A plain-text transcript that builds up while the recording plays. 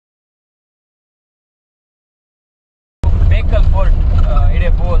Bekal fort ಇಡೇ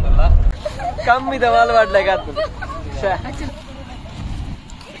ಪೋವೊಂದುಲ್ಲ ಕಮ್ಮಿದ ಮಾಲ್ವಾಡ್ಲಾಗ ಆಗ್ತದೆ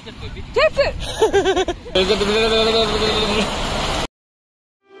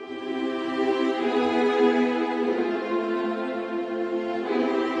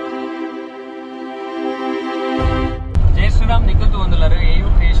Ram Nikul on the EU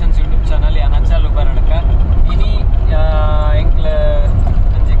Creations YouTube channel and Achal Ubaradka. Ini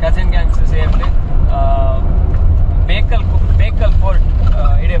cousin gangs saved Bekal Fort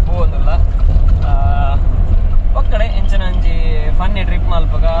ide pogondalla okkade enchanaji funny trip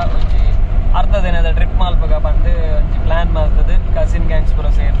malpaga onji arda dinada trip malpaga bandu onji plan maltadu cousin gangs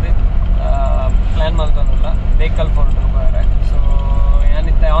pura serdu plan maltondalla Bekal Fort bare so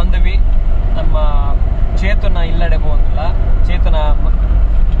yanite on the way namma ಚೇತನ ಇಲ್ಲಡೆ ಹೋಗುದಿಲ್ಲ ಚೇತನ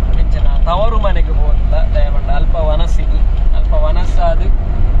ಹೆಚ್ಚಿನ ತವರು ಮನೆಗೆ ಹೋಗುದಿಲ್ಲ ದಯಮಾಡಿ ಅಲ್ಪ ವನಸ್ಸಿಗೆ ಅಲ್ಪ ವನಸ್ಸಾದು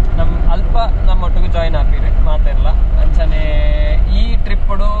ನಮ್ಮೊಟ್ಟಿಗೆ ಜಾಯಿನ್ ಆಗ್ತೀರಿ ಮಾತಿರಲ್ಲ ಅಂಚನೆ ಈ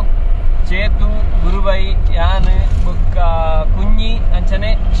ಟ್ರಿಪ್ಪಡು ಚೇತು ಗುರುಬೈ ಯಾನ್ ಬುಕ್ಕ ಕುഞ്ഞി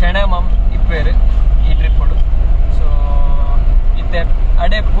ಅಂಚನೆ ಕ್ಷಣಮಂ ಇಪ್ಪೇರು ಈ ಟ್ರಿಪ್ಪಡು ಸೊ ಇತ್ತೆ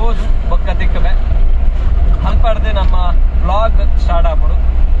ಅಡೆ ಹೋದು ಬೊಕ್ಕ ತಿಕ್ಕಬೆ ಅಲ್ಪ ಅರ್ದೆ ನಮ್ಮ ಬ್ಲಾಗ್ ಸ್ಟಾರ್ಟ್ ಆಗ್ಬಿಡು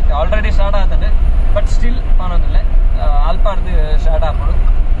ಆಲ್ರೆಡಿ ಸ್ಟಾರ್ಟ್ ಆದ್ರೆ ಬಟ್ ಸ್ಟಿಲ್ ಅನ್ನೋದಿಲ್ಲ ಅಲ್ಪಾರ್ದು ಸ್ಟಾರ್ಟ್ ಆಗ್ಬಿಡು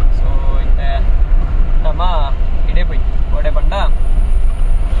ಸೊ ಇತ್ತೆ ನಮ್ಮ ಇಡೇ ಪೋಯ್ ಒಡೆ ಬಂಡ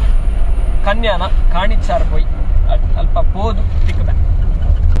ಕನ್ಯಾನ ಕಾಣಿಚಾರ ಪೋಯ್ ಅಲ್ಪ ಪೋದು ತಿಕ್ಕಬೆ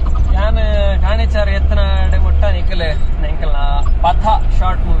ಯಾನ್ ಕಾಣಿಚಾರ ಎತ್ತನ ಮುಟ್ಟ ನಿಂಕಲ್ ಪಥ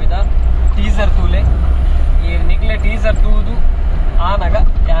ಶಾರ್ಟ್ ಮೂವಿದ ಟೀಸರ್ ತೂಲೆ ಈ ನಿಕ್ಲೆ ಟೀಸರ್ ತೂದು ಆನಾಗ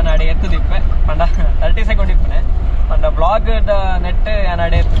ಯಾನ್ ಅಡೆ ಎತ್ತದಿಪ್ಪೆ ಪಂಡ 30 ಸೆಕೆಂಡ್ ಇಪ್ಪನೆ ಪಂಡ ಬ್ಲಾಗ್ ನೆಟ್ ಯಾನ್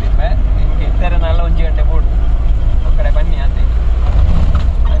ಅಡೆ ಎತ್ತದಿಪ್ಪೆ ನಿಮ್ಗೆ ಎತ್ತರನೆಲ್ಲ 1 ಗಂಟೆ ಬೋರ್ಡ್ ಆ ಕಡೆ ಬನ್ನಿ ಆತೆ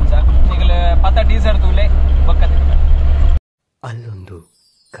ಅಂಚ ನಿಗಲ ಪಥ ಟೀಸರ್ ತೂಲೆ ಬಕ್ಕದಿಪ್ಪೆ ಅಲ್ಲೊಂದು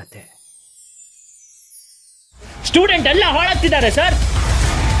ಕತೆ ಸ್ಟೂಡೆಂಟ್ ಎಲ್ಲ ಹಾಳಾಗ್ತಿದ್ದಾರೆ ಸರ್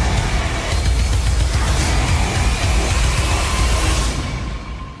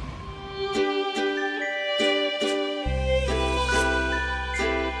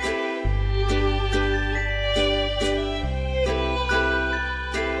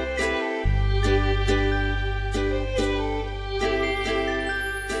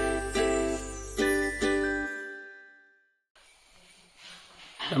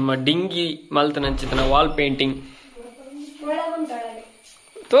ನಮ್ಮ ಡಿಂಗಿ ಮಲ್ತನಂಚಿತನ ವಾಲ್ ಪೇಂಟಿಂಗ್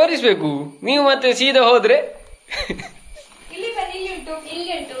ತೋರಿಸ್ಬೇಕು ನೀವು ಮತ್ತೆ ಸೀದಾ ಹೋದ್ರೆ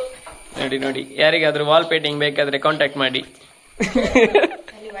ನೋಡಿ ನೋಡಿ ಯಾರಿಗಾದ್ರೂ ವಾಲ್ ಪೇಂಟಿಂಗ್ ಬೇಕಾದ್ರೆ ಕಾಂಟ್ಯಾಕ್ಟ್ ಮಾಡಿ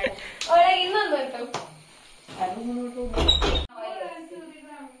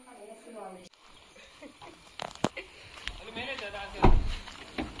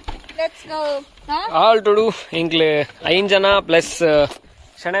ಆಲ್ ಟು ಡೂ ಇಂಕ್ಲೆ 5 ಜನ ಪ್ಲಸ್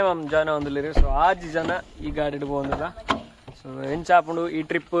ಕ್ಷಣಮಂ ಜನ ಒಂದಿಲ್ಲ ಸೊ 6 ಜನ ಈ ಗಾಡಿ ಇಡ್ಬೋದಿಲ್ಲ ಸೊ ಎಂಚಾಪುಂಡು ಈ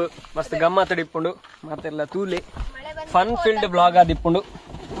ಟ್ರಿಪ್ ಮಸ್ತ್ ಗಮ್ಮತ್ ಇಡಿಪ್ಪುಂಡು ಮಾತೆಲ್ಲ ತೂಲೆ ಫನ್ ಫೀಲ್ಡ್ ಬ್ಲಾಗ್ ಆದಿಪ್ಪುಂಡು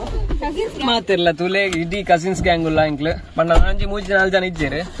ಮಾತೆಲ್ಲ ತೂಲೆ ಇಡೀ ಕಸಿನ್ಸ್ ಗ್ಯಾಂಗ್ ಉಲ್ಲ ಇಂಕ್ಲು ಬಣ್ಣ 3-4 ಜನ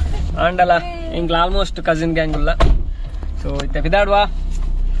ಇದ್ದೇರೆ ಆಂಡಲ ಇಂಕ್ಲು ಆಲ್ಮೋಸ್ಟ್ ಕಸಿನ್ ಗ್ಯಾಂಗ್ ಉಲ್ಲ ಸೊ ಇತ್ತೆ ಬಿದಾಡುವ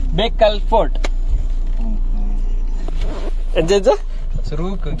Bekal fort ಎಂಜ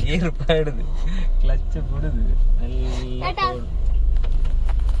rook gear ಪಾಡುದು clutch ಬಿಡುದು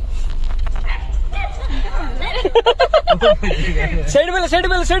ಸೈಡ್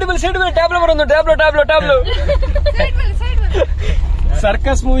ಮೇಲೆ ಟ್ಯಾಬ್ಲೋ ಬರೋದು ಟ್ಯಾಬ್ಲೋ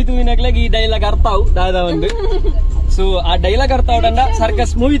ಸರ್ಕಸ್ ಮೂವಿ ತೂವಿನಾಗ್ಲಾಗ ಈ ಡೈಲಾಗ್ ಅರ್ಥಾವು ದಾದಾ ಒಂದು ಸೊ ಆ ಡೈಲಾಗ್ ಅರ್ಥ ಅವಡಂಡ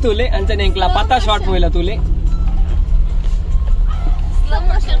ಸರ್ಕಸ್ ಮೂವಿ ತೂಲೆ ಅಂಚನೆ ಇಂಕ್ಲ ಪತಾ ಶಾರ್ಟ್ ಮೂವಿಲ ತೂಲೆ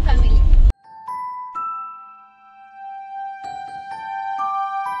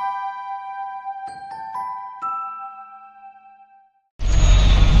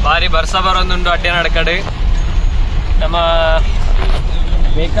ಭಾರಿ ಬರ್ಸ ಬರೋದುಂಟು ಅಡ್ಡೆ ನಡ್ಕಡೆ ನಮ್ಮ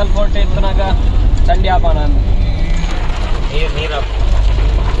ಬೇಕಲ್ ಫೋರ್ಟ್ ಎತ್ತನಾಗ ಚಂಡಿ ಆಪಾನ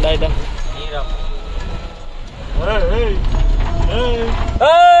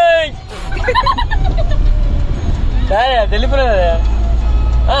తెలిపి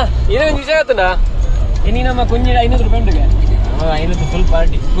ఇదే విషయం అవుతుందా ఇన్ని నమ్మ కొంచెం 500 ರೂಪಾಯಿ ಉಂಟು 500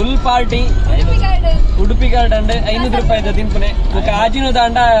 ಫುಲ್ ಪಾರ್ಟಿ ಉಡುಪಿ ಗಾರ್ಡನ್ 500 ರೂಪಾಯಿ ತಿನ್ಪನೆ ఒక ಆಜಿನ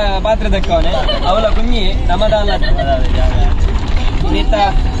ದಾಂಡ ಪಾತ್ರೆ ದಕ್ಕವನೆ ಅವಲ ಕುഞ്ഞി ನಮ್ಮದಾಲ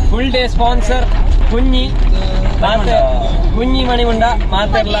ಫುಲ್ ಡೇ ಸ್ಪಾನ್ಸರ್ ಕುഞ്ഞി ಮಾತೆ ಕುഞ്ഞി ಮಣಿ ಉಂಡ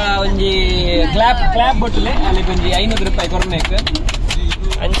ಮಾತೆರ್ಲ ಒಂಜಿ ಕ್ಲಾಪ್ ಬೊಟ್ಟಲೆ ಅಲ್ಲಿ ಒಂಜಿ 500 ರೂಪಾಯಿ ಕೊರ್ನೇಕ್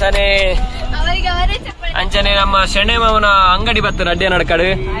ಅಂಚನೆ ನಮ್ಮ ಶೆಣೆ ಮಾಮನ ಅಂಗಡಿ ಬತ್ತರ ಅಡ್ಡೆ ನಡ್ಕಡು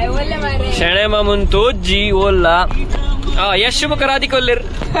ಶೆಣೆ ಮಾಮನ್ ತೋಜ್ಜಿ ಓಲ್ಲ ಯಶ್ ಬುಕರಾದಿ ಕೊಲ್ಲಿರ್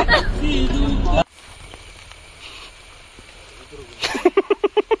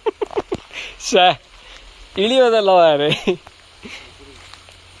ಇಳಿಯೋದಲ್ಲ ಯಾರೇ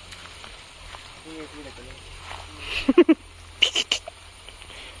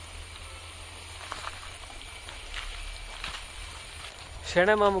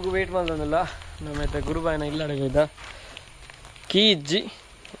ಶೆಣೆ ಮಾಮಗೂ ವೇಟ್ ಮಾಡ್ದಲ್ಲ ನಮ್ಮ ಗುರುಬಾಯಿನ ಇಲ್ಲಡಗಿದ್ದ ಕೀ ಇಜ್ಜಿ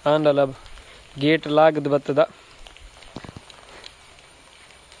ಆಂಡಲ ಗೇಟ್ ಲಾಗದು ಬತ್ತದ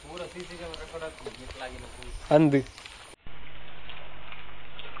ಅಂದು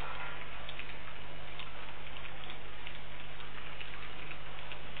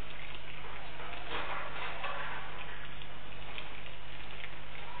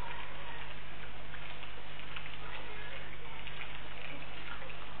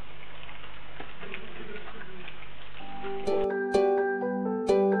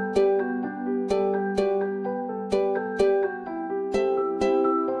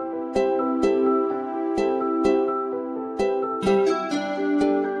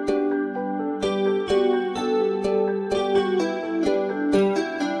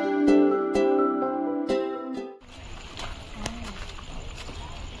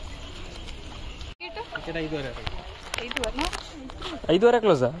ಐದುವರೆ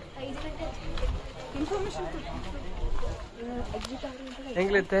ಕ್ಲೋಸಾ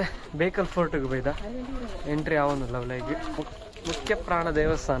ಹೆಂಗ್ಲೈತೆ ಬೇಕಲ್ ಫೋರ್ಟ್ಗೆ ಬೈದ ಎಂಟ್ರಿ ಅವನಲ್ಲ ಅವಳಿಗೆ ಮುಖ್ಯ ಪ್ರಾಣ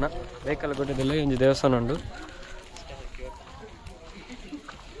ದೇವಸ್ಥಾನ ಬೇಕಲ್ ಗುಡ್ಡದಲ್ಲಿ ಒಂದು ದೇವಸ್ಥಾನ ಉಂಟು.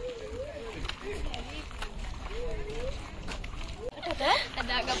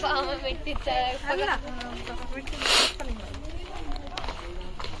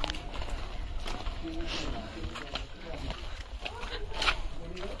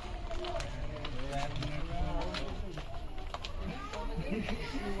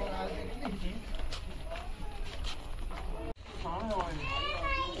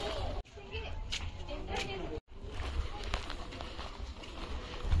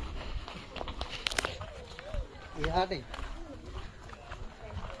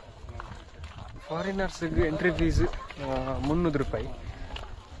 ಫಾರಿನರ್ಸ್ಗೆ ಎಂಟ್ರಿ ಫೀಸ್ 300 ರೂಪಾಯಿ.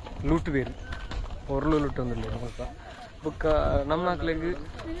 ಲೂಟ್ ಬೇರು ಹೊರಲು ಲೂಟ್ ಒಂದಿಲ್ಲ ಸ್ವಲ್ಪ ಬುಕ್ಕ ನಮ್ಮ ನಾಲ್ಕಲಿಗೆ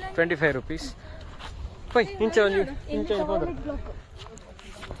 25 ರೂಪೀಸ್. ಪೈ ಇಂಚ ಒಂದು ಇಂಚ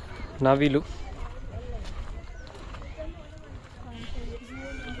ನವಿಲು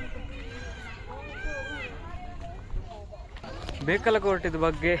ಬೇಕಲ ಕೋರ್ಟಿದ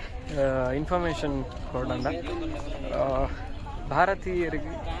ಬಗ್ಗೆ ಇನ್ಫಾರ್ಮೇಷನ್ ಕೊಡಂಡ.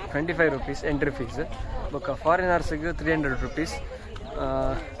 ಭಾರತೀಯರಿಗೆ 25 ರೂಪೀಸ್ ಎಂಟ್ರಿ ಫೀಸ್, ಬೊಕ್ಕ ಫಾರಿನರ್ಸಿಗೆ 300 ರೂಪೀಸ್.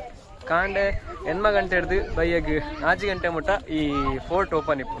 ಕಾಂಡೆ 8 ಗಂಟೆ ಹಿಡ್ದು ಬೈಯಾಗ 4 ಗಂಟೆ ಮುಟ್ಟ ಈ ಫೋರ್ಟ್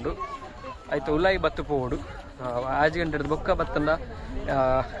ಓಪನ್ ಇಪ್ಪುಂಡು. ಆಯ್ತು ಉಲಾಯಿ ಬತ್ತು ಪೋಡು 5 ಗಂಟೆ ಹಿಡ್ದು ಬೊಕ್ಕ ಬತ್ತಂಡ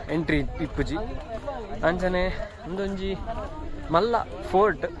ಎಂಟ್ರಿ ಇಪ್ಪುಜಿ ಅಂಚನೆ ಒಂದೊಂಜಿ ಮಲ್ಲ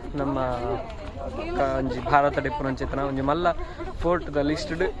ಫೋರ್ಟ್ ನಮ್ಮ ಒಂಜಿ ಭಾರತ ಡಿಪ್ಪು ಅಂಚೆತನ ಒಂಜಿ ಮಲ್ಲ ಫೋರ್ಟ್ದ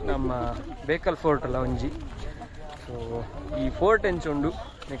ಲಿಸ್ಟಡ್ ನಮ್ಮ ಬೇಕಲ್ ಫೋರ್ಟ್ ಅಲ್ಲ ಒಂಜಿ. ಸೊ ಈ ಫೋರ್ಟ್ ಎಂಚುಂಡು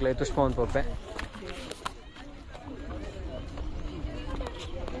ನಿಕ್ಲೆ ತುಷ್ಪವನ್ ಪೊಪ್ಪೆ.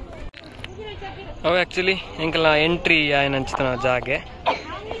 ಅವು ಆ್ಯಕ್ಚುಲಿ ಎಂಕಲ ಎಂಟ್ರಿ ಆಯ್ನ ಅಂಚಿತನ ಜಾಗೆ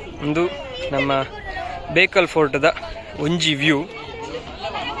ಒಂದು ನಮ್ಮ ಬೇಕಲ್ ಫೋರ್ಟ್ದ ಒಂಜಿ ವ್ಯೂ.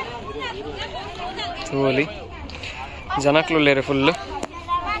 ಓಲಿ ಜನಕ್ಲುಲ್ಲೇರು ಫುಲ್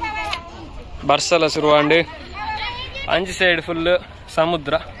ಬರ್ಸಲ ಶುರುವಾಂಡು ಅಂಚು ಸೈಡ್ ಫುಲ್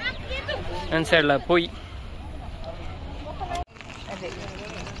ಸಮುದ್ರ, ಒಂದು ಸೈಡ್ಲ ಪೊಯ್.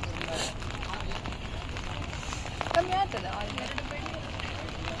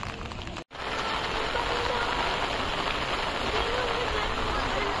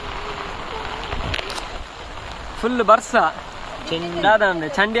 ಫುಲ್ ಬರ್ಸ ದಾದಂಡೆ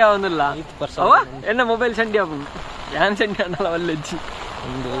ಚಂಡಿ ಆವೊಂದಿಲ್ಲ ಅವ ಎನ್ನ ಮೊಬೈಲ್ ಚಂಡಿ ಆವು ಯಾನ್ ಚಂಡಿ ಅನ್ನಲ್ಲ ಒಳ್ಳೆಜ್ಜಿ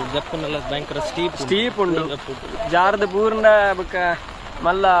ಜಪ್ಪನೆಲ್ಲ ಭಯಂಕರ ಸ್ಟೀಪ್ ಉಂಡು ಜಾರದ ಪೂರ್ಣ ಬೊಕ್ಕ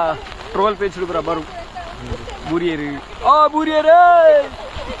ಮಲ್ಲ ಟ್ರೋಲ್ ಪೇಜ್ ಹುಡುಗರ ಬರು ಬೂರಿಯರು ಬೂರಿಯರೇ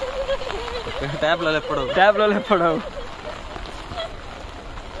ಟ್ಯಾಬ್ಲೆಲ್ಲ ಎಪ್ಪಡವು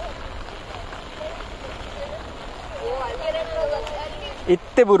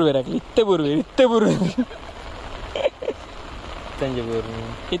ಇತ್ತೆ ಬೂರುವೆರಾಗ್ಲಿ ಇತ್ತೆ ಬೂರುವೆ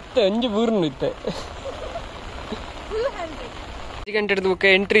ಇತ್ತೆ ಅಂಜು ಬೂರ್ನು ಇತ್ತೆ 5 ಗಂಟೆ ಹಿಡಿದು ಬೊಕ್ಕ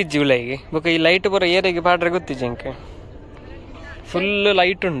ಎಂಟ್ರಿ ಇಜ್ಜಿ ಉಲಾಯಿಗೆ ಬೊಕ್ಕ ಈ ಲೈಟ್ ಬರೋ ಏರಿಯಾಗೆ ಪಾಡ್ರೆ ಗೊತ್ತಿಜ್ಜಿ ಅಂಕೆ ಫುಲ್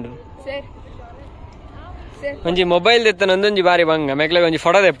ಲೈಟ್ ಉಂಡು. ಒಂಜಿ ಮೊಬೈಲ್ ತೆತ್ತನ ಒಂದೊಂಜಿ ಬಾರಿ ಬಂಗ ಮೇಕ್ಲಾಗ ಒಂಜಿ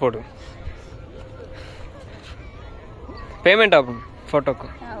ಫೋಟೋ ತೆಪ್ಪೋಡು ಪೇಮೆಂಟ್ ಆಪು ಫೋಟೋಕು.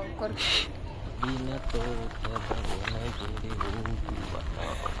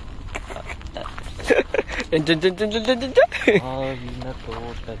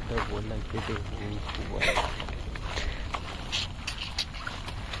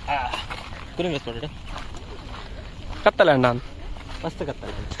 ಕತ್ತಲ ನಾನು ಮಸ್ತ್ ಕತ್ತಲ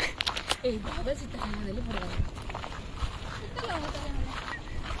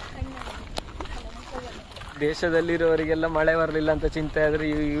ದೇಶದಲ್ಲಿರೋರಿಗೆಲ್ಲ ಮಳೆ ಬರಲಿಲ್ಲ ಅಂತ ಚಿಂತೆ ಆದ್ರೆ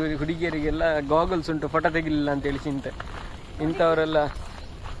ಈ ಹುಡುಗಿಯರಿಗೆಲ್ಲ ಗಾಗಲ್ಸ್ ಉಂಟು, ಫೋಟೋ ತೆಗಿಲಿಲ್ಲ ಅಂತೇಳಿ ಚಿಂತೆ. ಇಂಥವರೆಲ್ಲ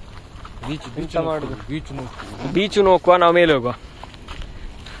ಮಾಡುದು. ಬೀಚ್ ನೋಕುವ, ನಾವು ಮೇಲೆ ಹೋಗುವ.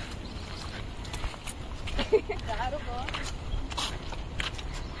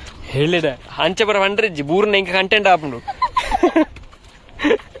 ಹೇಳಿದೆ ಅಂಚೆ ಬರ ಹಂಡ್ರೆಜ್ಜಿ ಬೂರ್ನ ಹಿಂಗೆ ಕಂಟೆಂಟ್ ಹಾಕೊಂಡು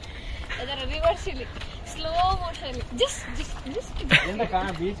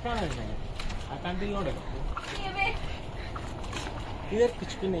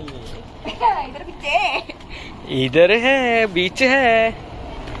इधर है बीच है.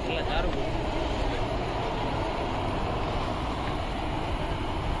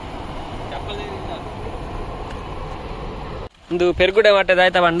 ಒಂದು ಪೆರ್ಗುಡೆ ಮಾಟದ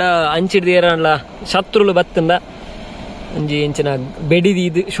ಬಂಡ ಅಂಚಿಡ್ದೇರಲ್ಲ ಶತ್ರುಲು ಬತ್ತಂದ ಒಂಜಿ ಇಂಚಿನ ಬೆಡಿದಿ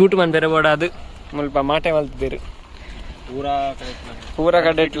ಇದು ಶೂಟ್ ಮನ್ ಬೇರೆ ಬೋಡಾದು ಮುಲ್ಪ ಮಾಟೆ ಮಲ್ತಿದ್ದೀರು ಪೂರ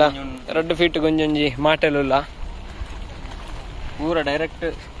ಕಡೆ ಇಟ್ಲ 2 ಫೀಟ್ ಗೊಂಜೊಂಜಿ ಮಾಟೆಲ್ಲ ಪೂರ ಡೈರೆಕ್ಟ್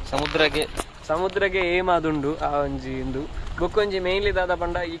ಸಮುದ್ರಗೆ ಏಮಾದುಂಡು ಆ ಒಂಜಿ ಇಂದು ಬೊಕ್ಕೊಂಜಿ ಮೇನ್ಲಿ ದಾದ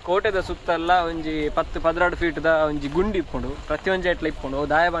ಪಂಡ ಈ ಕೋಟೆದ ಸುತ್ತಲ್ಲ ಒಂಜಿ 10-12 ಫೀಟ್ದ ಒಂಜಿ ಗುಂಡಿ ಇಪ್ಪುಂಡು ಪ್ರತಿಯೊಂಜಿ ಎಟ್ಲ ಇಪ್ಪುಂಡು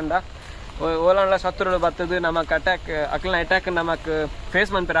ದಾಯ ಬಂಡ ಓಲಂಡ್ಲ ಶತ್ರುಗಳು ಬತ್ತದು ನಮಕ್ ಅಟ್ಯಾಕ್ ಅಕ್ಲನ ಅಟ್ಯಾಕ್ ನಮಕ್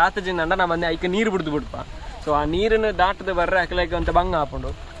ಫೇಸ್ ಮನ್ಪೇರ ಆತಜಿಂದ ನಮ್ಮಂದೆ ಐಕೆ ನೀರು ಬಿಡ್ದು ಬಿಡ್ಪ. ಸೊ ಆ ನೀರನ್ನು ದಾಟದ ಬರ್ರೆ ಅಕ್ಲೈಕೆ ಅಂತ ಬಂಗ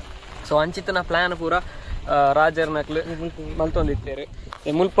ಹಾಪುಂಡು. ಸೊ ಅಂಚಿತನ ಪ್ಲಾನ್ ಪೂರ ರಾಜರ್ನಕ್ಲು ಮಲ್ತೊಂದಿತ್ತೇರು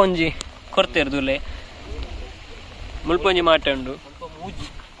ಮುಲ್ಪೊಂಜಿ ಕೊರ್ತೇರ್ದುಲೆ ಮುಲ್ಪೊಂಜಿ ಮಾಟೆ ಉಂಡು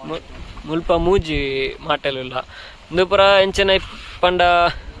ಮುಲ್ಪ ಮೂಜಿ ಮಾಟೆಲ್ಲ ಇಂದು ಪುರ ಎಂಚನ ಪಂಡ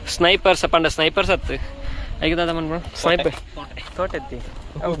ಸ್ನೈಪರ್ಸ್ ಅತ್ತು ಐಕೆ ದಾದ ಮನ್ಪು ಸ್ನೈಪರ್ ತೋಟೆತ್ತಿ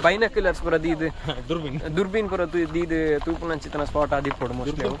ಅವು ಬೈನಕ್ಯುಲರ್ಸ್ ಪುರ ದೀದು ದುರ್ಬೀನ್ ಪುರ ದೀದು ತೂಪುನ ಅಂಚಿತನ ಸ್ಪಾಟ್ ಆದಿಪ್ಪೋಡು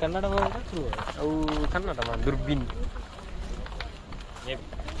ಮೋಸ್ಟ್ಲಿ ಕನ್ನಡ ಅವು ಕನ್ನಡ ದುರ್ಬೀನ್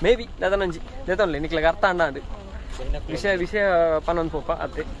ಮೇಬಿ ದಾದನಂಜಿ ದೇತೊನ್ಲೆ ನಿಕ್ಲೆಗೆ ಅರ್ಥ ಅಣ್ಣ ಅದು ವಿಷಯ ಪನ್ನೊಂದು ಪೋಪ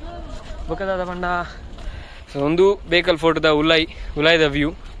ಅತ್ತೆ ಬೊಕ್ಕದಾದ ಪಂಡ ಒಂದು ಬೇಕಲ್ ಫೋಟೋದ ಉಲಾಯ್ದ ವ್ಯೂ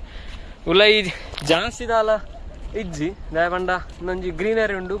ಉಲಾಯಿ ಜಾಸ್ತಿ ದಾಲ ಇಜ್ಜಿ ದಾಯ ಪಂಡ ಇನ್ನೊಂಜಿ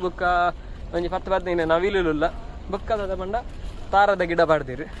ಗ್ರೀನರಿ ಉಂಡು ಬೊಕ್ಕ ಒಂಜಿ 10-15 ನವಿಲುಲ್ಲ ಬೊಕ್ಕದಾದ ಪಂಡ ತಾರದ ಗಿಡ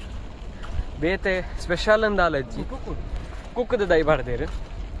ಬಾಡ್ದೇರು ಬೇತೆ ಸ್ಪೆಷಲ್ ಅಂದಾಲ ಇಜ್ಜಿ ಕುಕ್ಕದ ದೈ ಬಾಡ್ದೇರು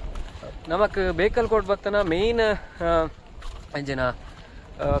ನಮಕ್ ಬೇಕಲ್ ಕೋಟ್ ಬತ್ತನ ಮೇಯ್ನ್ ಅಂಜಿನ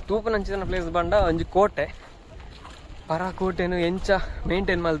ತೂಪನಂಚಿನ ಪ್ಲೇಸ್ ಬಂಡ ಒಂಜಿ ಕೋಟೆ ಪರ ಕೋಟೆನು ಎಂಚ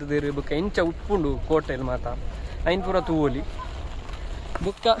ಮೇಂಟೈನ್ ಮಲ್ತದಿರು ಬುಕ್ಕ ಎಂಚ ಉಪ್ಪುಂಡು ಕೋಟೆಲ್ ಮಾತ ಐನ್ ಪೂರ ತೂವೋಲಿ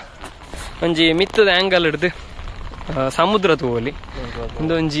ಬುಕ್ಕ ಒಂಜಿ ಮಿತ್ತದ ಆ್ಯಂಗಲ್ ಹಿಡ್ದು ಸಮುದ್ರ ತೂವೋಲಿ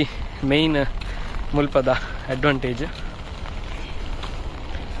ಇಂದೊಂಜಿ ಮೇಯ್ನ್ ಮುಲ್ಪದ ಅಡ್ವಾಂಟೇಜ್.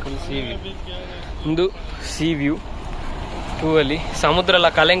 ಒಂದು ಸಿ ವ್ಯೂ ತೂವಲಿ ಸಮುದ್ರ ಎಲ್ಲ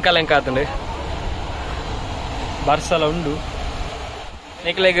ಕಲೆಂಕ್ ಆತಂಡು ಬರ್ಸಲ ಉಂಡು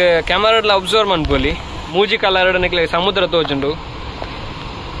ನೆಕ್ಲೆಗ್ ಕ್ಯಾಮರಾ ಅಬ್ಸರ್ವ್ ಮನ್ಪೋಲಿ ಮೂಜಿ ಕಲರ್ ನೆಕ್ಲೆಗ್ ಸಮುದ್ರ ತೋಜುಂಡು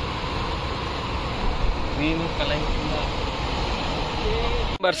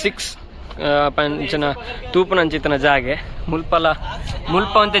ನಂಬರ್ 6 ಪಂಚನ ತೂಪುನ ಅಂಚಿತನ ಜಾಗೆ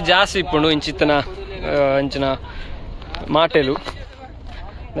ಮುಲ್ಪ ಅಂತೆ ಜಾಸ್ತಿ ಇಪ್ಪುಂಡು ಇಂಚಿತನ ಅಂಚಿನ ಮಾಟೆಲು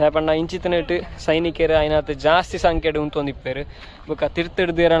ಪಂಡ ಇಂಚಿತನ ಇಟ್ಟು ಸೈನಿಕರು ಐನಾತ್ ಜಾಸ್ತಿ ಸಂಖ್ಯೆಡು ಉಂತೊಂದಿಪ್ಪೇರು ಬೊಕ್ಕ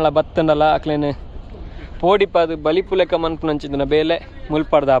ತಿರ್ತಿಡ್ದಿರಲ್ಲ ಬತ್ತಂಡಲ್ಲ ಅಕ್ಲೇನು ಪೋಡಿಪದು ಬಲಿಪುಲೆಕ ಮನ್ಪುನ ಅಂಚಿದನ ಬೇಲೆ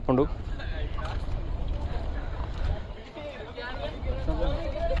ಮುಲ್ಪಡ್ದು ಹಾಪುಂಡು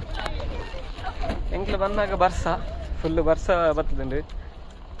ಎಂಕ್ಲೆ ಬಂದಾಗ ಫುಲ್ ಬರ್ಸ ಬರ್ತದಂಡು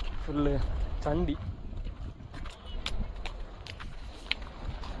ಫುಲ್ ಚಂಡಿ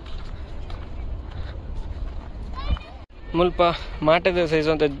ಮುಲ್ಪ ಮಾಟದ ಸೈಜ್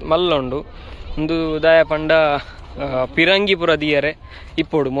ಅಂತ ಮಲ್ಲ ಉಂಡು ಒಂದು ದಾಯ ಪಂಡ ಪಿರಂಗಿ ಪುರ ದಿಯರೆ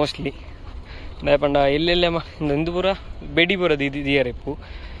ಇಪ್ಪೋಡು ಮೋಸ್ಟ್ಲಿ ದಾಯ ಪಂಡ ಎಲ್ಲೆಲ್ಲೆ ಇಂದು ಪುರ ಬೆಡಿ ಪುರ ದಿಯರೆ ಇಪ್ಪು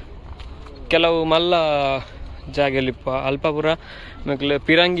ಕೆಲವು ಮಲ್ಲ ಜಾಗೆಲಿಪ್ಪ ಅಲ್ಪ ಪುರ ಮಕ್ಳು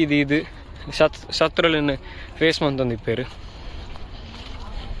ಪಿರಂಗಿ ದೀದು ಶತ್ರುಗಳನ್ನು ಫೇಸ್ ಮಂತೊಂದಿಪ್ಪೇರು.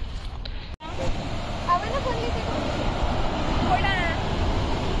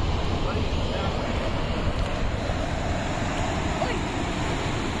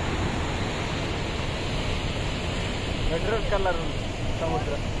 ರೆಡ್ ಕಲರ್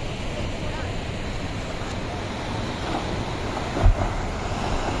ಸಮುದ್ರ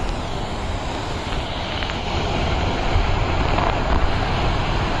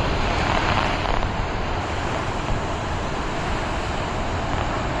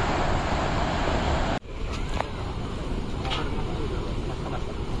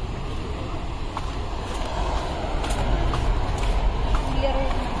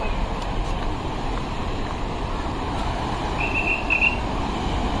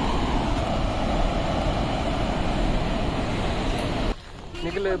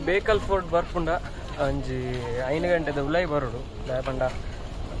ಬೇಕಲ್ ಫೋರ್ಟ್ ಬರ್ಪುಂಡ ಒಂಜಿ 5 ಗಂಟೆದ ಉಲೈ ಬರೋಡು ದಾಯಪಂಡ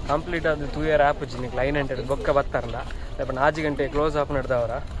ಕಂಪ್ಲೀಟ್ ಅದು 2 ಇಯರ್ ಆಪುಜಿ ನಿಕ್ಲ 9 ಗಂಟೆ ಬೊಕ್ಕ ಬತ್ತಾರಲ್ಲ ದಾಯಪಂಡ 6 ಗಂಟೆ ಕ್ಲೋಸ್ ಆಪ್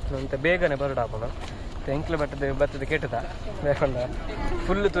ನಡೆದವರ ಅಂತ ಬೇಗನೆ ಬರೋಡು ಆಪುಂಡು ಎಂಕ್ಲೆ ಬರ್ತದೆ ಕೆಟ್ಟದ ದಾಯಪಂಡ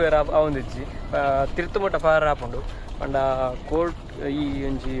ಫುಲ್ 2 ಇಯರ್ ಅವಂದಿಜ್ಜಿ ತಿರ್ತುಮುಟ್ಟ ಪಾರ ಆಪುಂಡು ಪಂಡ ಕೋರ್ಟ್ ಈ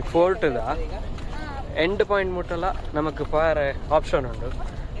ಒಂಜಿ ಫೋರ್ಟ್ದ ಎಂಡ್ ಪಾಯಿಂಟ್ ಮುಟ್ಟಲ್ಲ ನಮಕ್ ಪಾರ ಆಪ್ಷನ್ ಉಂಡು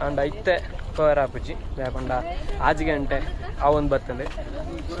ಅಂಡ್ ಐತೆ ಪವರ್ ಆಪುಜಿ ದಾಯಪಂಡ 6 ಗಂಟೆ ಅವನ್ ಬರ್ತದೆ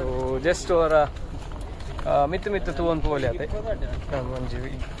ಸೊ ಜಸ್ಟ್ ಅವರ ಮಿತ್ತು ತೂವೊಂದು ಪೋಲಿ ಆತೆ ಒಂಜಿ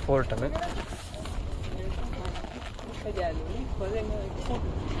ಫೋರ್ಟನ್ನು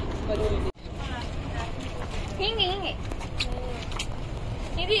ಹಿಂಗೆ ಹಿಂಗೆ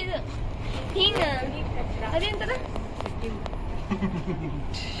ಇದು ಹಿಂಗೆ ಅದೆಂತದ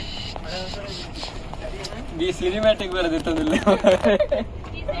ಈ ಸಿನಿಮ್ಯಾಟಿಕ್ ಬರೋದಿತ್ತದಿಲ್ಲ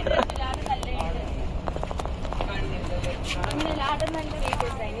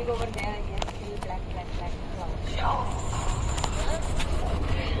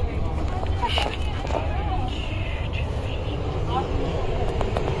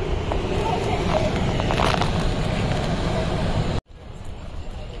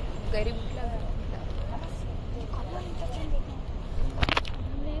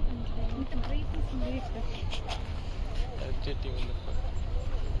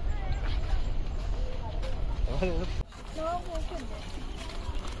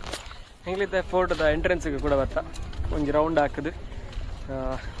ಹೆಂಗ್ಲಿದ್ದ ಫೋರ್ಟದ ಎಂಟ್ರೆನ್ಸ್ಗೆ ಕೂಡ ಬರ್ತಾ ಒಂಜಿ ರೌಂಡ್ ಹಾಕಿದು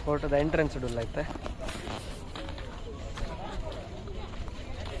ಫೋರ್ಟದ ಎಂಟ್ರೆನ್ಸ್ ಉಡಲ್ಲ ಐತೆ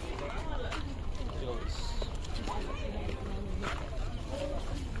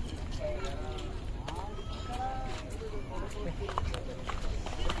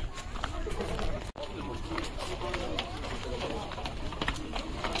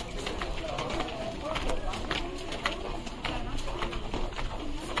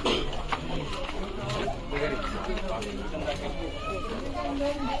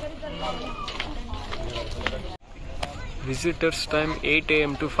Visitors time 8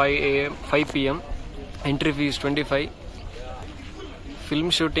 AM to 5 PM. Entry fee is 25. Film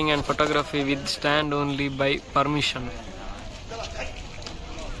shooting and photography with stand only by permission.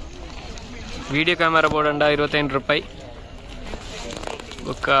 Video camera board and 25 ರೂಪಾಯಿ.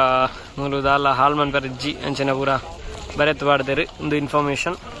 ಬೊಕ್ಕ ಮೂಲದಾಲ ಹಾಲ್ಮನ್ ಬರ್ಜಿ ಅಂಚನೆ ಪೂರ ಬರೆತ್ ಬಾಡ್ದೇರು ಒಂದು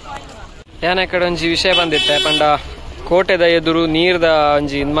ಇನ್ಫಾರ್ಮೇಶನ್ ಏನ ಕಡೆ ಒಂಜಿ ವಿಷಯ ಬಂದಿತ್ತೆ ಪಂಡ ಕೋಟೆದ ಎದುರು ನೀರ್ದ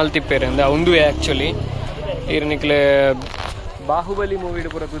ಒಂಜಿ ಮಲ್ತಿಪ್ಪೇರೆ ಅಂದ ಒಂದು ಆ್ಯಕ್ಚುಲಿ ಈರ್ನಿಕ್ಲೆ ಬಾಹುಬಲಿ ಮೂವಿಡ್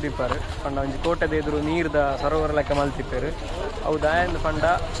ಪೂರ ತುದಿಪ್ಪಾರು ಪಂಡ ಒಂಜಿ ಕೋಟೆದ ಎದುರು ನೀರ್ದ ಸರೋವರ ಲೆಕ್ಕ ಮಲ್ತಿಪ್ಪೇರು ಅವು ದಾಯಂದು ಪಂಡ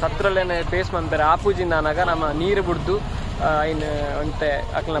ಸತ್ರಲೇನೆ ಫೇಸ್ ಮಂಪೇರೆ ಆಪೂಜಿಂದಾನಾಗ ನಮ್ಮ ನೀರು ಬಿಡ್ದು ಇನ್ನು ಅಂತೆ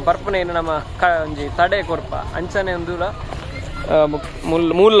ಅಕ್ಲ ಬರ್ಪನೆ ಏನು ನಮ್ಮ ಒಂಜಿ ತಡೆ ಕೊರ್ಪ ಅಂಚನೆ ಒಂದು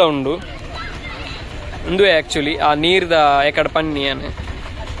ಮೂಲ ಉಂಡು ಒಂದು ಆ್ಯಕ್ಚುಲಿ ಆ ನೀರ್ದ ಎಕಡೆ ಪನ್ನಿ ಏನೆ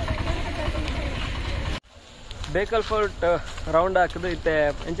ಬೇಕಲ್ ಫೋರ್ಟ್ ರೌಂಡ್ ಹಾಕಿದು ಇತ್ತೆ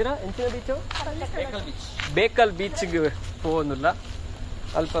ಎಂಚಿನ ಬೀಚು ಬೇಕಲ್ ಬೀಚ್ಗೆ ಹೋಗೋದಿಲ್ಲ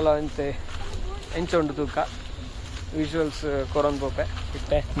ಅಲ್ಪಲ್ಲ ಅಂತೆ ಎಂಚುಂಡು ತೂಕ ವಿಜುವಲ್ಸ್ ಕೊರೊಂದು ಪೋಪೆ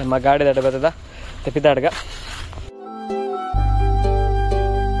ಇತ್ತೆ ನಮ್ಮ ಗಾಡಿ ದಡ್ಡ ಬರ್ತದ ತೆಪ್ಪಿದಾಡ್ಗ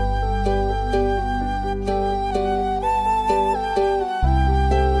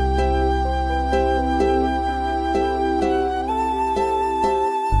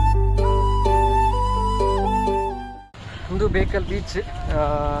ಒಂದು Bekal beach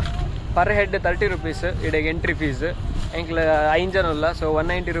per head 30 rupees ಇಡೆಗೆ entry fees ಎಂಕ್ಲ 5 ಜನ ಇಲ್ಲ so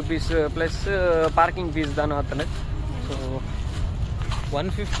 190 rupees plus parking fees ದಾನ ಆತನೆ ಸೊ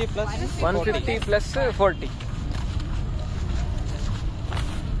 150 ಪ್ಲಸ್ 40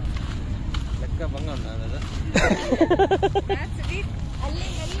 ಲೆಕ್ಕ ಬಂಗ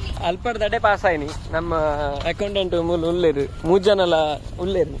ಅಲ್ಪಡ್ ದಡೆ ಪಾಸ್ ಆಯ್ನಿ ನಮ್ಮ ಅಕೌಂಟೆಂಟ್ ಮೂಲ ಉಳ್ಳೇರು 3 ಜನ ಎಲ್ಲ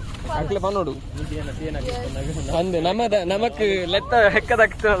ಉಳ್ಳೇರು ಅಕ್ಲೆ ಪನೋಡು ಅಂದೆ ನಮಕ್ ಲೆತ್ತ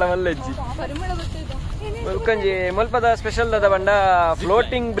ಹೆಕ್ಕದಾಗ್ತದಲ್ಲ ಮಲ್ಲೆಜ್ಜಿ ಉಲ್ಕಂಜಿ ಮುಲ್ಪದ ಸ್ಪೆಷಲ್ ಅದ ಬಂಡ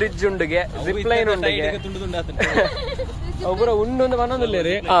ಫ್ಲೋಟಿಂಗ್ ಬ್ರಿಡ್ಜ್ ಉಂಡಿಗೆ ಜಿಪ್ ಲೈನ್ ಉಂಡಿಗೆ ಒಬ್ಬರ ಉಂಡು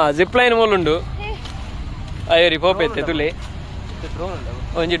ಪನೊಂದುಲ್ಲೇರಿ ಜಿಪ್ ಲೈನ್ ಮೂಲ ಉಂಡು ಅಯ್ಯೋರಿ ಪೋಪೆತ್ತೆ ತುಳಿ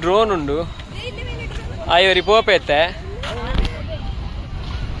ಒಂಜಿ ಡ್ರೋನ್ ಉಂಡು ಅಯ್ಯೋರಿ ಪೋಪೆತ್ತೆ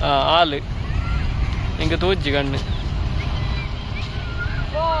ಆಲು ಹಿಂಗ ತೋಜ್ಜಿ ಕಣ್ಣು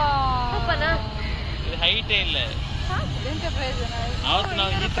ಹೈಟೇ ಇಲ್ಲ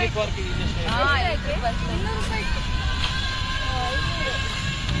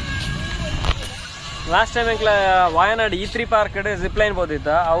last time ಎಂಕ್ಲ Wayanad E3 park zip line ಬೋದಿತ್ತ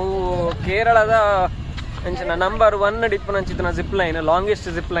ಅವು ಕೇರಳದ ಅಂಚನ number 1 dip ನಂಚಿನ zip line longest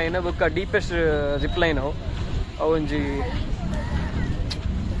zip line ಬುಕ್ಕ ಡೀಪೆಸ್ಟ್ ಜಿಪ್ ಲೈನ್ ಅವು ಒಂಜಿ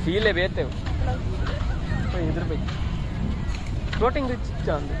ಫೀಲೇ ಬೇತೇವು ಇದ್ರ ಬಗ್ಗೆ ಫ್ಲೋಟಿಂಗ್ ಬ್ರಿಡ್ಜ್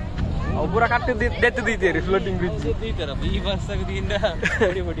ಚಂದ ಅವು ಪೂರ ಕಟ್ಟದ್ದು ದೆತ್ತು ದೀತೀರಿ ಫ್ಲೋಟಿಂಗ್ ಬ್ರಿಡ್ಜ್ ದೀತಾರ ಈ ಬಸ್ ಅಗದಿಯಿಂದ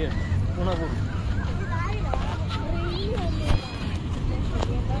ಬಡಿ ಬಡಿ ಪುನಃ ಹೋಗಿ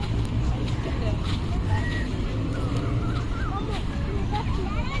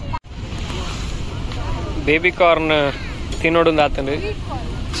ಬೇಬಿ ಕಾರ್ನ್ ತಿನ್ನೋಡೊಂದು ಆತಂದು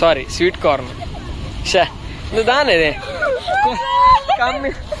ಸಾರಿ ಸ್ವೀಟ್ ಕಾರ್ನ್ ಶೇ ಇದು ದಾನಿದೆ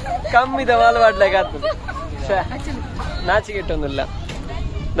ಕಮ್ಮಿದ ಮಾಲ್ ಮಾಡ್ಲಿಕ್ಕೆ ಆಗ್ತದೆ ಶೇ ನಾಚಿಕೆ ಇಟ್ಟೊಂದಿಲ್ಲ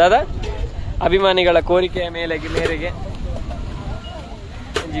ದಾದಾ ಅಭಿಮಾನಿಗಳ ಕೋರಿಕೆಯ ಮೇರೆಗೆ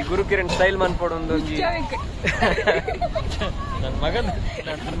ಒಂಜಿ ಗುರುಕಿರಣ್ ಸ್ಟೈಲ್ ಮನ್ಪೊಡೊಂದು ಒಂಜಿ ನನ್ನ ಮಗನ್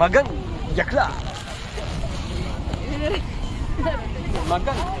ಜಕ್ಲ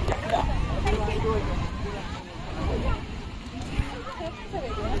ಮಗನ್ ಜಕ್ಲ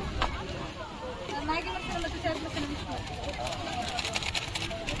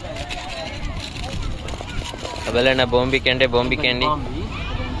ಅವೆಲ್ಲ ಬೊಂಬಿ ಕ್ಯಾಂಡಿ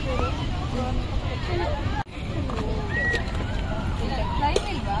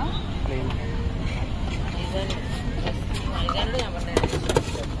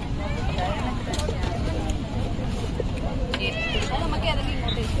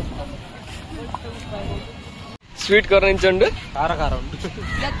ಸ್ವೀಟ್ ಕಾರ್ನ್ ಇಂಚುಂಡು ಖಾರ ಉಂಟು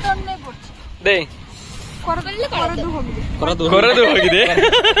ದೇ ಕೊರೆದು ಹೋಗಿದೆ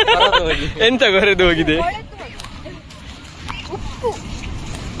ಎಂತ ಕೊರೆದು ಹೋಗಿದೆ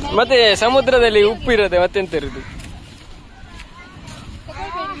ಮತ್ತೆ ಸಮುದ್ರದಲ್ಲಿ ಉಪ್ಪು ಇರೋದೆ ಮತ್ತೆಂತ ಇರುದು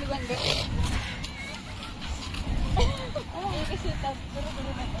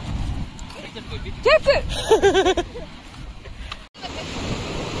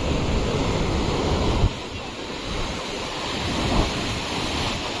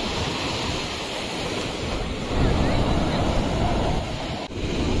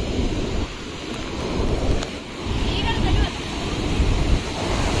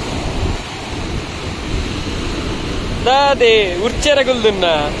ದಾದೆ ಉರ್ಚೆರಗುಲ್ದುನ್ನ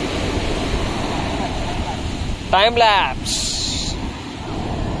ಟೈಮ್ ಲ್ಯಾಪ್ಸ್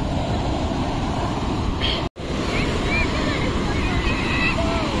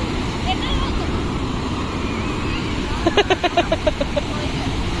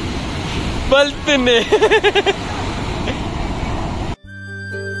ಬಲ್ತನೆ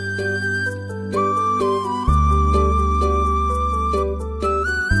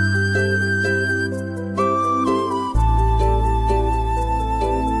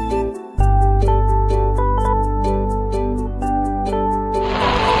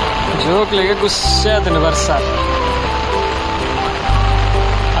ಜೋಕ್ಲಿಗೆ ಖುಷಿ ಆತನು ವರ್ಷ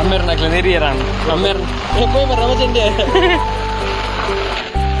ಅಮ್ಮೇರ್ ನಕ್ಲೆ ನೆರಿಯರಾನು ಅಮ್ಮೇರ್ ರಮಚಂಡೆ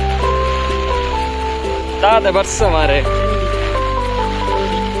ದಾದ ಬರ್ಸ ಮಾರೆ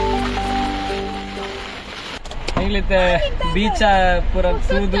ಈಗಲಿತ್ತೆ ಬೀಚ ಪೂರ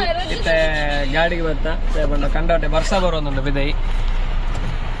ಸೂದು ಇತ್ತೆ ಗಾಡಿಗೆ ಬತ್ತ ಬಂದ ಕಂಡಾಟೆ ಬರ್ಸ ಬರೋದೊಂದು ಬಿದೈ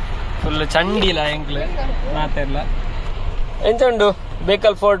ಫುಲ್ ಚಂಡಿಲ ಎಂಕ್ಲು ಮಾತಿರ್ಲ ಎಂಚಂಡು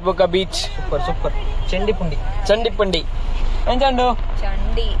ಬೇಕಲ್ ಫೋರ್ಟ್ ಬೊಕ್ಕ ಬೀಚ್ ಸೂಪರ್ ಸೂಪರ್ ಚಂಡಿಪುಂಡಿ ಎಂಚಂಡು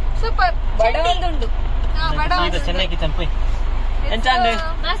ಚಂಡಿ ಸೂಪರ್ ಬಡ ಒಂದುಂಡು ಚೆನ್ನೈ ಕಿಚನ್ ಪೋಯ್ ಎಂಚಂಡು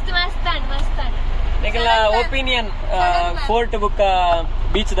ಮಸ್ತ್ ಮಸ್ತ್ ನಿಕಲ opinion fort book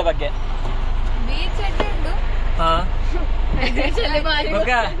beach the ಬಗ್ಗೆ ಬೀಚ್ ಉಂಡು ಹಾ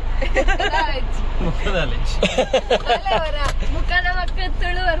ಮುಖದ ಮಕ್ಕ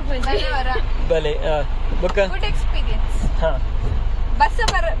ತುಳು ಬಲೆ ಬುಕ್ಕ ಗುಡ್ ಎಕ್ಸ್ಪೀರಿಯನ್ಸ್ ಹಾ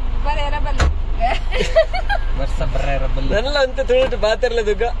ನಲ್ಲ ಅಂತ ತುಳು ಬಾತಿರ್ಲ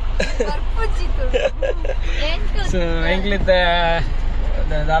ದುಗ್ಗ ಸೊ ಎಂಗ್ಲಿತ್ತ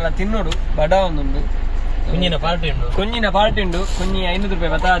ದಾಲ ತಿನ್ನೋಡು ಬಡ ಒಂದುಂಡು ಕುಂಜಿನ ಪಾರ್ಟಿ ಉಂಡು ಕುಂಜಿ 500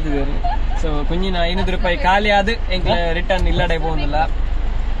 ರೂಪಾಯಿ ಬತ್ತಾದಿದ್ದೇವೆ ಸೊ ಕುಂಜಿನ 500 ರೂಪಾಯಿ ಖಾಲಿ ಆದ್ ಎಂಕ್ಲ ರಿಟರ್ನ್ ಇಲ್ಲಡೆ പോകുന്നിಲ್ಲ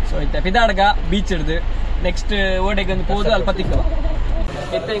ಸೊ ಇತ್ತ ಪಿದಾಡ್ಗ ಬೀಚ್ ಹಿಡ್ದು ನೆಕ್ಸ್ಟ್ ಓಡೆಗೊಂದು ಹೋದು ಅಲ್ಪ ತಿಕ್ಕವ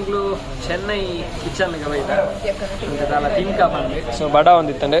ಇತ್ತ ಎಂಗ್ಲು ಚೆನ್ನೈ ಕಿಚನ್ಗೆ ಹೋಯ್ತ ದಾಲ ತಿನ್ಕ ಬಂದು ಸೊ ಬಡ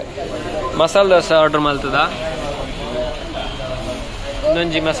ಒಂದಿತ್ತಂಡು ಮಸಾಲೆ ದೋಸೆ ಆರ್ಡರ್ ಮಾಡ್ತದ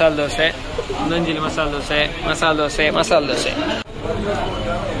ಇನ್ನೊಂಜಿ ಮಸಾಲೆ ದೋಸೆ ಇನ್ನೊಂಜಿಲಿ ಮಸಾಲೆ ದೋಸೆ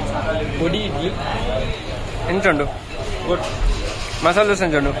ಪುಡಿ idli ಎಂಚುಂಡು masala dosa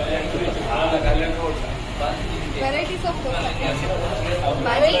ಎಂಚುಂಡು varieties of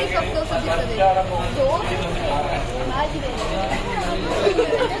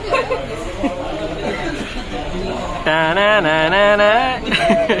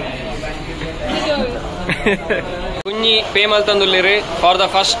ಕುഞ്ഞി ಪೇಮಲ್ ತಂದುಲ್ಲಿರಿ for the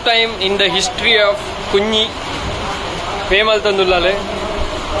first time in the history of ಕುഞ്ഞി ಪೇಮಲ್ ತಂದುಲ್ಲಲೆ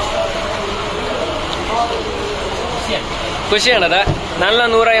ಖುಷಿ ಅಣ್ಣದ ನನ್ನ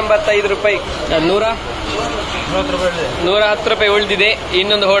 185 ರೂಪಾಯಿ 100 110 ರೂಪಾಯಿ ಉಳಿದಿದೆ.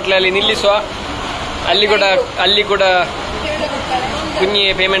 ಇನ್ನೊಂದು ಹೋಟ್ಲಲ್ಲಿ ನಿಲ್ಲಿಸುವ. ಅಲ್ಲಿ ಕೂಡ ಕುഞ്ഞಿ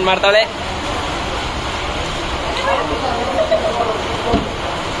ಪೇಮೆಂಟ್ ಮಾಡ್ತಾಳೆ.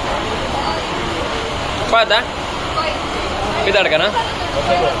 ಪಾದ ಇದಾಡ್ಕನ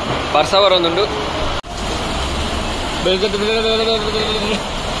ಪರ್ಸವರ್ ಒಂದುಂಡು.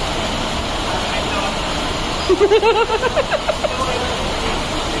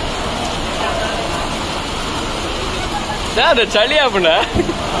 ಚಳಿ ಆಪುಂಡ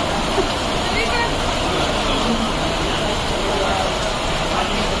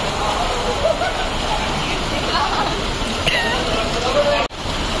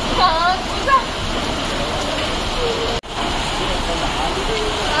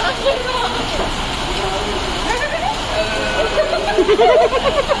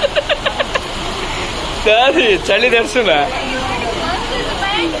ಚಳಿ ದರ್ಶನ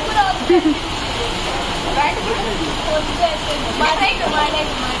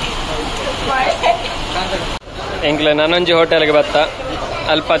ಎಂಕ್ಲ ನಾನೊಂಜಿ ಹೋಟೆಲ್ಗೆ ಬತ್ತ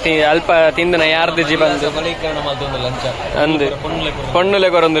ಅಲ್ಪ ತಿಂದನ ಯಾರ್ದು ಜಿ ಬಂದು ಅಂದು ಪೊಣ್ಣುಲೆ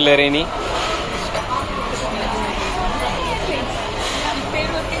ಕೊರೊಂದುಲ್ಲೇರೇನಿ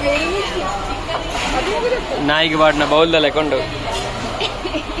ನಾಯಿಗೆ ಬಾಡ್ನ ಬೌಲ್ದಲ್ಲೇ ಕೊಂಡು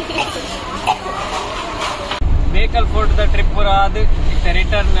ಬೇಕಲ್ ಫೋರ್ಟ್ ಟ್ರಿಪ್ ಆದ್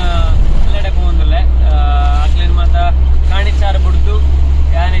ರಿಟರ್ನ್ ಇಲ್ಲಡೆ പോകുന്നില്ല ಅಕ್ಲೇನ್ ಮಾತ ಕಾಣಿಚಾರ ಬಿಡ್ತು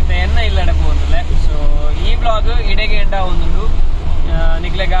ಯಾನೈತೆ ಎನ್ನ ಇಲ್ಲಡೆ പോകുന്നിಲ್ಲ. ಸೊ ಈ ಬ್ಲಾಗ್ ಇಡೆಗೆ ಎಂಡ ಒಂದುಂಡು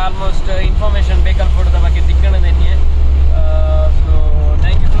ನಿಕ್ಲೆಗೆ ಆಲ್ಮೋಸ್ಟ್ ಇನ್ಫಾರ್ಮೇಶನ್ ಬೇಕಲ್ ಫೋರ್ಟ್ ಬಗ್ಗೆ ತಿಕ್ಕಣದೆನ್ನೆ. So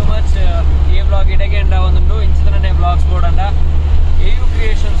thank you so much. ಈ ಬ್ಲಾಗ್ ಇಡೆಗೆ ಎಂಡ ಒಂದುಂಡು ಇಂಚಿತನೇ blogs board EU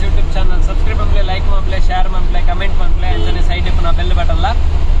creations YouTube channel subscribe ಮಾಡ್ಲೆ, like ಮಾಡ್ಲೆ, share ಮಾಡ್ಲೆ, comment ಮಾಡ್ಲೆ, ಅಂಚನೆ ಸೈಡ್ ನಾ ಬೆಲ್ ಬಟನ್ಲ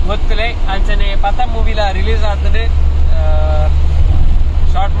ಗೊತ್ತಲೆ. ಅಂಚನೆ ಪತ ಮೂವಿಲ ರಿಲೀಸ್ ಆಗ್ತದೆ,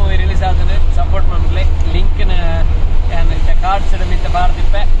 ಶಾರ್ಟ್ ಮೂವಿ ರಿಲೀಸ್ ಆಗ್ತದೆ, ಸಪೋರ್ಟ್ ಮಾಡ್ಲೆ. ಲಿಂಕ್ನ ಕಾರ್ಡ್ಸ್ ಮಿತ್ತ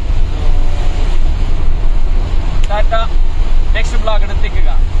ಬಾರ್ದಿಪ್ಪೆ. ಟಾಟಾ. Next blog ತಿಕ್ಕ